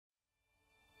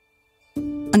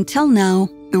Until now,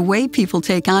 the way people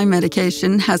take eye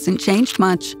medication hasn't changed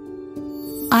much.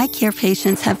 Eye care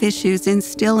patients have issues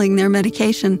instilling their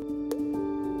medication.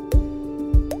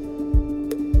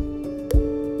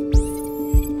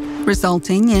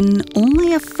 Resulting in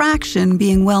only a fraction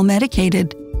being well medicated.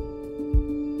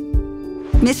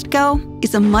 MistGo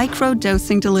is a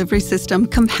micro-dosing delivery system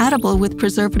compatible with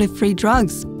preservative-free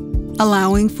drugs,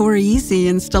 allowing for easy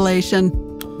installation.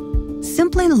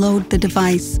 Simply load the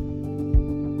device,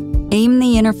 aim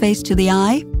the interface to the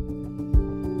eye,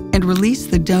 and release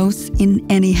the dose in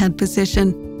any head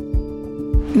position.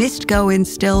 MistGo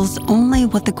instills only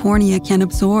what the cornea can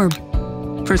absorb,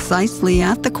 precisely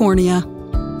at the cornea,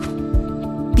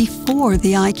 before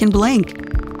the eye can blink.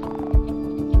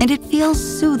 And it feels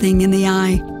soothing in the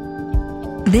eye.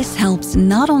 This helps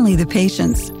not only the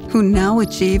patients, who now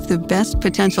achieve the best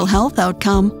potential health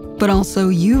outcome, but also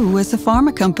you as a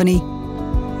pharma company.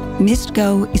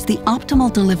 MistGo is the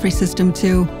optimal delivery system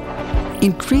to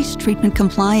increase treatment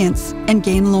compliance and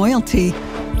gain loyalty,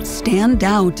 stand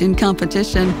out in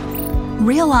competition,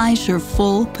 realize your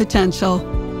full potential.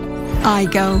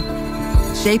 iGo,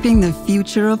 shaping the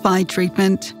future of eye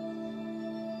treatment.